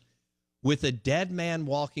 players with a dead man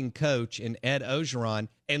walking coach in Ed Ogeron,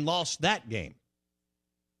 and lost that game.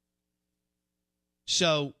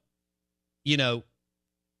 So,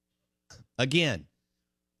 again,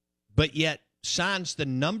 but yet signs the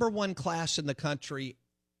number 1 class in the country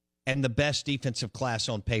and the best defensive class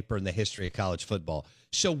on paper in the history of college football.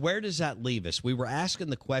 So where does that leave us? We were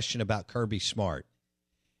asking the question about Kirby Smart,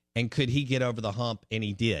 and could he get over the hump, and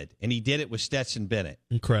he did. And he did it with Stetson Bennett.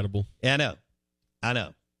 Incredible. Yeah, I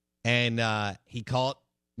know. And he caught,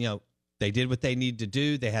 they did what they needed to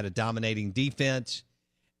do. They had a dominating defense.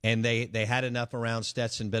 And they had enough around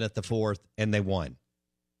Stetson Bennett the 4th, and they won.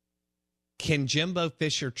 Can Jimbo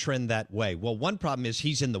Fisher trend that way? Well, one problem is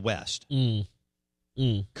he's in the West.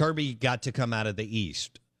 Kirby got to come out of the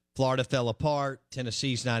East. Florida fell apart.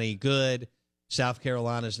 Tennessee's not any good. South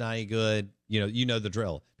Carolina's not any good. You know the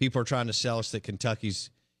drill. People are trying to sell us that Kentucky's,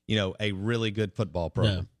 a really good football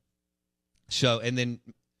program. Yeah. So, and then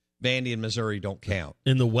Vandy and Missouri don't count.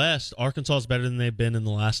 In the West, Arkansas is better than they've been in the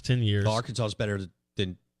last 10 years. Arkansas is better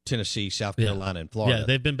than Tennessee, South Carolina, and Florida. Yeah,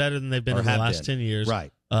 they've been better than they've been in the last 10 years.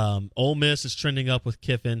 Right. Ole Miss is trending up with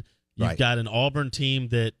Kiffin. You've got an Auburn team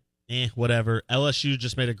that, whatever. LSU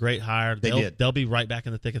just made a great hire. They'll be right back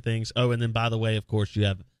in the thick of things. Oh, and then, by the way, of course, you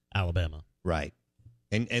have Alabama. Right.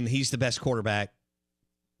 And he's the best quarterback.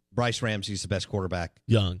 Bryce Ramsey's the best quarterback.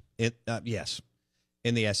 Young. Yes.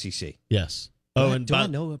 In the SEC. Yes. Do I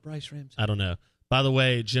know Bryce Ramsey? I don't know. By the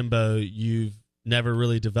way, Jimbo, you've never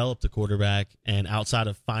really developed a quarterback, and outside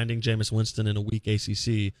of finding Jameis Winston in a weak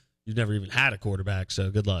ACC, you've never even had a quarterback, so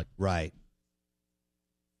good luck. Right.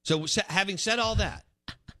 So having said all that,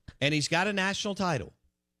 and he's got a national title,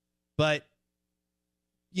 but,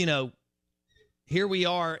 here we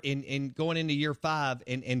are in going into year 5,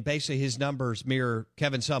 and basically his numbers mirror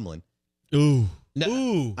Kevin Sumlin. Ooh.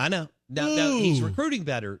 I know. No, he's recruiting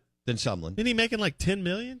better than Sumlin. Isn't he making like $10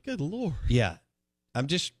 million? Good Lord. Yeah. I'm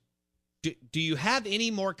just do you have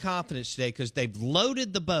any more confidence today? Because they've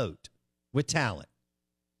loaded the boat with talent,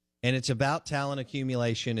 and it's about talent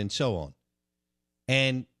accumulation and so on.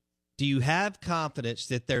 And do you have confidence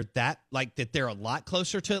that they're that they're a lot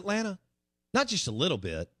closer to Atlanta? Not just a little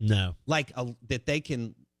bit. No. That they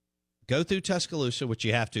can go through Tuscaloosa, which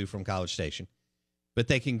you have to from College Station, but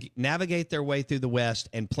they can navigate their way through the West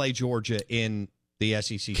and play Georgia in the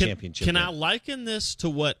SEC championship. Can I liken this to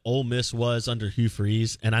what Ole Miss was under Hugh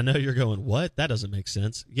Freeze? And I know you're going, what? That doesn't make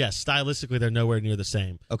sense. Yes, stylistically, they're nowhere near the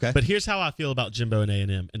same. Okay. But here's how I feel about Jimbo and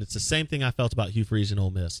A&M, and it's the same thing I felt about Hugh Freeze and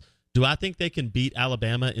Ole Miss. Do I think they can beat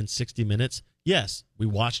Alabama in 60 minutes? Yes. We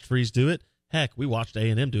watched Freeze do it. Heck, we watched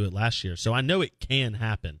A&M do it last year. So I know it can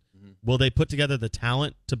happen. Mm-hmm. Will they put together the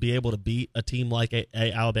talent to be able to beat a team like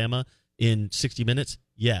Alabama in 60 minutes?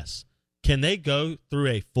 Yes. Can they go through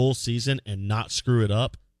a full season and not screw it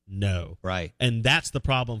up? No. Right. And that's the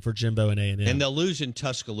problem for Jimbo and A&M. And they'll lose in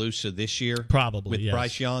Tuscaloosa this year. Probably, with yes.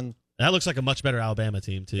 Bryce Young. That looks like a much better Alabama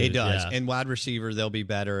team, too. It does. Yeah. And wide receiver, they'll be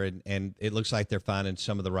better, and it looks like they're finding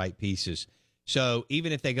some of the right pieces. So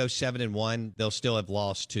even if they go 7-1, they'll still have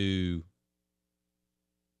lost to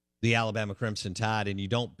the Alabama Crimson Tide, and you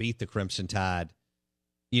don't beat the Crimson Tide,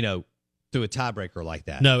 through a tiebreaker like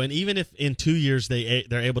that. No, and even if in 2 years they're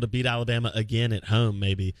able to beat Alabama again at home,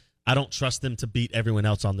 maybe, I don't trust them to beat everyone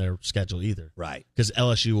else on their schedule either. Right. Because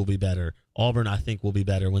LSU will be better. Auburn, I think, will be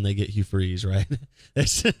better when they get Hugh Freeze, right?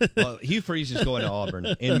 Well, Hugh Freeze is going to Auburn,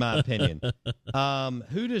 in my opinion.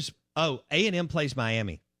 A&M plays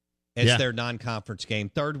Miami as their non-conference game.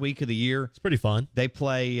 Third week of the year. It's pretty fun. They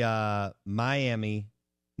play Miami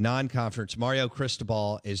non-conference. Mario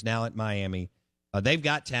Cristobal is now at Miami. They've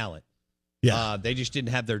got talent. Yeah. They just didn't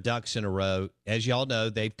have their ducks in a row. As y'all know,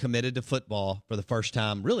 they've committed to football for the first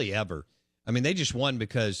time really ever. I mean, they just won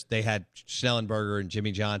because they had Snellenberger and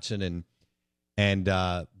Jimmy Johnson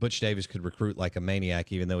and Butch Davis could recruit like a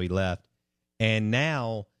maniac even though he left. And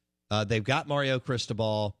now they've got Mario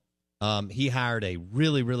Cristobal. He hired a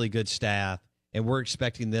really, really good staff, and we're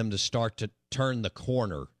expecting them to start to turn the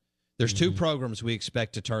corner. There's two programs we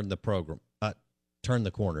expect to turn the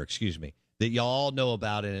corner, that y'all know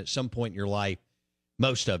about, and at some point in your life,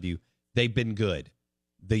 most of you, they've been good.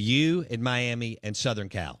 The U in Miami and Southern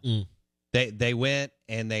Cal. They went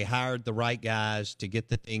and they hired the right guys to get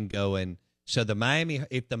the thing going. So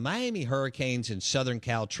if the Miami Hurricanes and Southern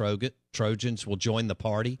Cal Trojans will join the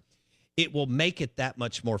party, it will make it that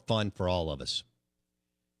much more fun for all of us.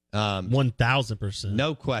 1,000%.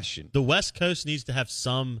 No question. The West Coast needs to have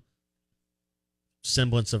some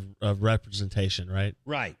semblance of representation, right?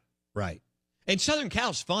 Right. And Southern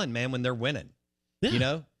Cal's fun, man, when they're winning.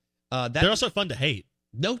 Yeah. They're also fun to hate.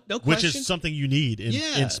 No question. Which is something you need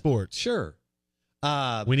in sports. Sure.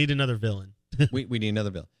 We need another villain. we need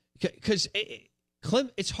another villain. Because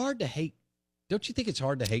it's hard to hate. Don't you think it's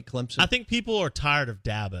hard to hate Clemson? I think people are tired of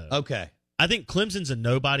Dabo. Okay. I think Clemson's a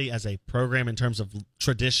nobody as a program in terms of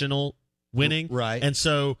traditional winning. Right. And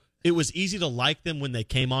so it was easy to like them when they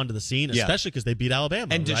came onto the scene, especially because they beat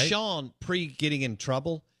Alabama. And right? Deshaun, pre-getting in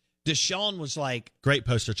trouble, Deshaun was like... Great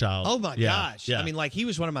poster child. Oh, my gosh. Yeah. I mean, like, he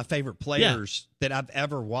was one of my favorite players that I've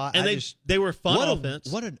ever watched. And they were fun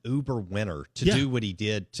offense. What an uber winner to do what he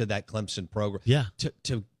did to that Clemson program. Yeah.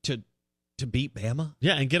 To beat Bama.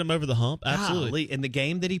 Yeah, and get him over the hump. Absolutely. Golly, in the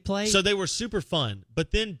game that he played. So they were super fun.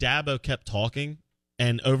 But then Dabo kept talking,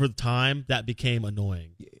 and over time, that became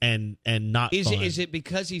annoying and not fun. Is it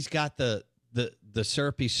because he's got the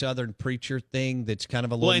syrupy Southern preacher thing that's kind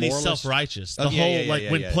of a little and he's moralist? self-righteous.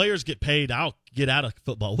 When players get paid, I'll get out of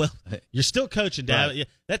football. Well, you're still coaching, Dabo. Right. Yeah,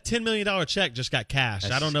 that $10 million check just got cashed.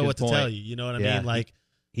 That's I don't know what to tell you. You know what I mean? Like,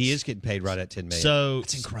 he is getting paid right at $10 million. So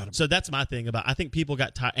that's incredible. So that's my thing about. I think people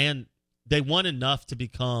got tired, and they won enough to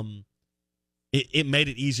become. It made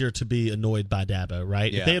it easier to be annoyed by Dabo,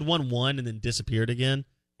 right? Yeah. If they had won one and then disappeared again,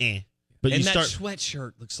 But and that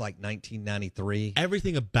sweatshirt looks like 1993.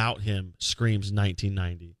 Everything about him screams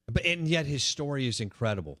 1990. And yet his story is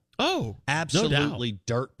incredible. Oh, absolutely, no doubt.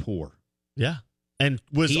 Dirt poor. Yeah, and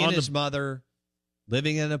his mother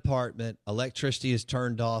living in an apartment. Electricity is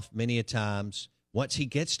turned off many a times. Once he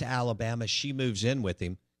gets to Alabama, she moves in with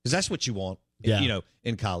him because that's what you want. Yeah.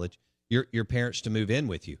 In college, your parents to move in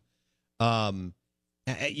with you.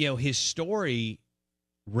 His story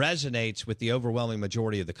resonates with the overwhelming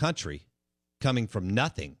majority of the country, coming from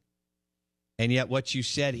nothing, and yet what you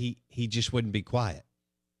said, he just wouldn't be quiet.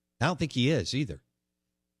 I don't think he is either.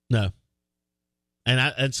 No,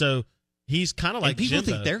 and so he's kind of like people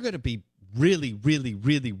Jimbo. think they're going to be really, really,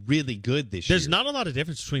 really, really good this year. There's not a lot of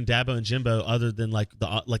difference between Dabo and Jimbo, other than like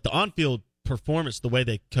the on-field performance. The way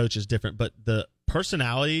they coach is different, but the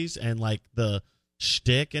personalities and like the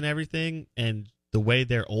shtick and everything, and the way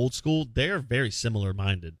they're old school, they're very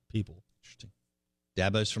similar-minded people. Interesting.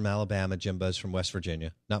 Dabo's from Alabama, Jimbo's from West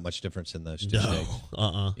Virginia. Not much difference in those two states.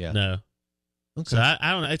 Yeah. No. Okay. So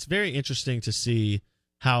I don't know. It's very interesting to see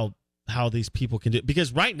how these people can do it.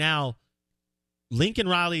 Because right now, Lincoln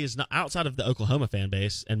Riley is not, outside of the Oklahoma fan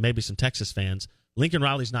base and maybe some Texas fans, Lincoln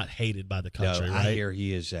Riley's not hated by the country, no, right? I hear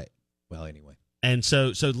he is well, anyway. And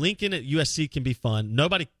so Lincoln at USC can be fun.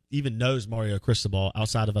 Nobody even knows Mario Cristobal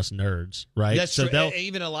outside of us nerds, right? That's so true.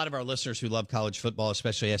 Even a lot of our listeners who love college football,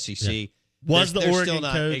 especially SEC, was the Oregon still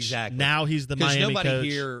not, coach. exactly. Now he's the Miami nobody coach.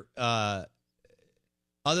 Here,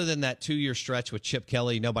 other than that 2-year stretch with Chip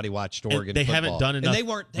Kelly, nobody watched Oregon. They football. haven't done enough. And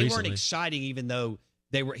they weren't exciting, even though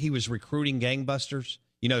he was recruiting gangbusters.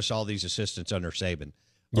 You notice all these assistants under Saban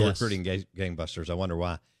are recruiting gangbusters. I wonder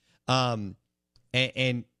why.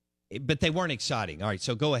 But they weren't exciting. All right,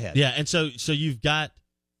 so go ahead. Yeah, and so you've got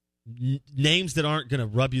names that aren't going to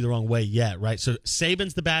rub you the wrong way yet, right? So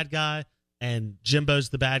Saban's the bad guy, and Jimbo's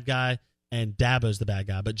the bad guy, and Dabo's the bad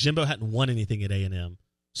guy. But Jimbo hadn't won anything at A&M,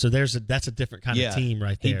 so that's a different kind of team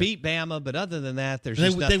right there. He beat Bama, but other than that, there's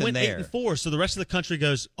just nothing there. They went 8-4, so the rest of the country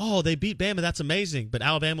goes, "Oh, they beat Bama. That's amazing." But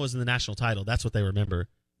Alabama was in the national title. That's what they remember.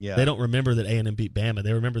 Yeah. They don't remember that A&M beat Bama.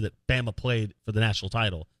 They remember that Bama played for the national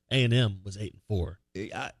title. A&M was 8-4.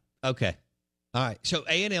 Okay. All right. So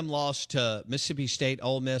A&M lost to Mississippi State,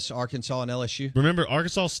 Ole Miss, Arkansas, and LSU. Remember,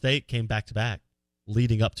 Arkansas State came back-to-back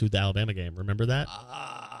leading up to the Alabama game. Remember that?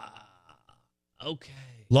 Okay.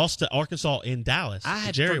 Lost to Arkansas in Dallas. I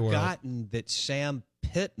had forgotten that Sam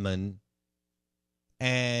Pittman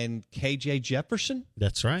and K.J. Jefferson.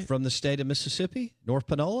 That's right. From the state of Mississippi, North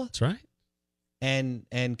Panola. That's right.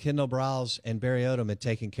 And Kendall Briles and Barry Odom had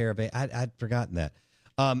taken care of it. I'd forgotten that.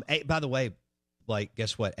 By the way,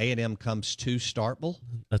 guess what? A&M comes to Starkville.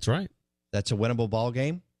 That's right. That's a winnable ball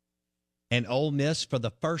game. And Ole Miss, for the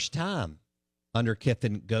first time under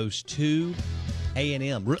Kiffin, goes to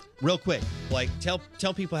A&M. Real quick,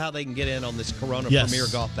 tell people how they can get in on this Corona Premier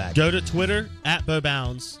Golf Bag. Go to Twitter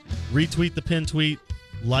 @BoBounds, retweet the pin tweet,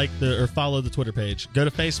 or follow the Twitter page. Go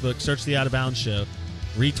to Facebook, search the Out of Bounds Show,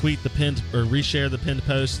 retweet the pinned or reshare the pinned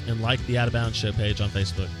post, and like the Out of Bounds Show page on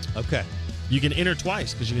Facebook. Okay. You can enter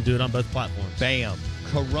twice because you can do it on both platforms. Bam.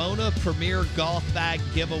 Corona Premier Golf Bag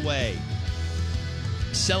giveaway.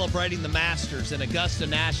 Celebrating the Masters and Augusta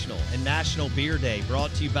National and National Beer Day,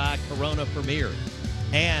 brought to you by Corona Premier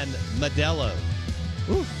and Modelo.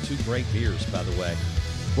 Ooh, 2 great beers, by the way.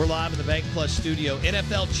 We're live in the Bank Plus studio.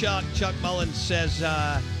 NFL Chuck Mullins says,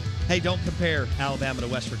 hey, don't compare Alabama to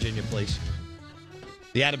West Virginia, please.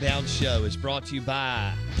 The Out of Bounds Show is brought to you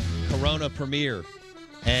by Corona Premier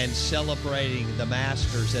and celebrating the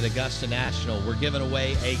Masters at Augusta National. We're giving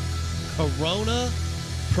away a Corona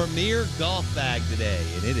Premier Golf Bag today,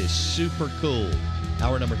 and it is super cool.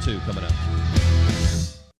 Hour number 2 coming up.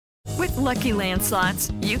 With Lucky Land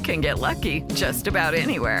Slots, you can get lucky just about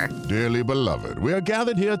anywhere. Dearly beloved, we are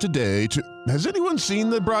gathered here today to... Has anyone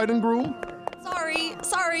seen the bride and groom?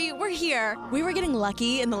 Sorry, we're here. We were getting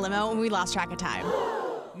lucky in the limo and we lost track of time.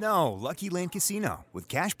 No, Lucky Land Casino, with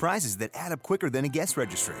cash prizes that add up quicker than a guest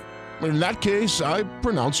registry. In that case, I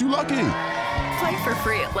pronounce you lucky. Play for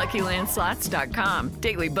free at LuckyLandSlots.com.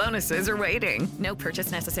 Daily bonuses are waiting. No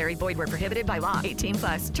purchase necessary. Void where prohibited by law.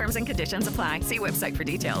 18+. Terms and conditions apply. See website for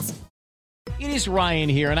details. It is Ryan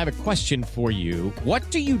here, and I have a question for you. What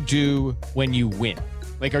do you do when you win?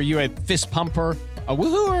 Like, are you a fist pumper, a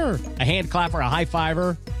woohooer, a hand clapper, a high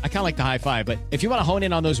fiver? I kind of like the high five, but if you want to hone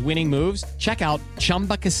in on those winning moves, check out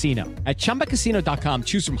Chumba Casino. At ChumbaCasino.com,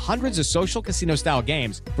 choose from hundreds of social casino-style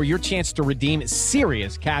games for your chance to redeem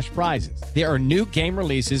serious cash prizes. There are new game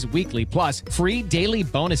releases weekly, plus free daily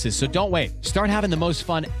bonuses, so don't wait. Start having the most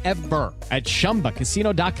fun ever at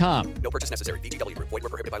ChumbaCasino.com. No purchase necessary. VGW. Void where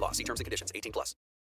prohibited by law. See terms and conditions. 18+.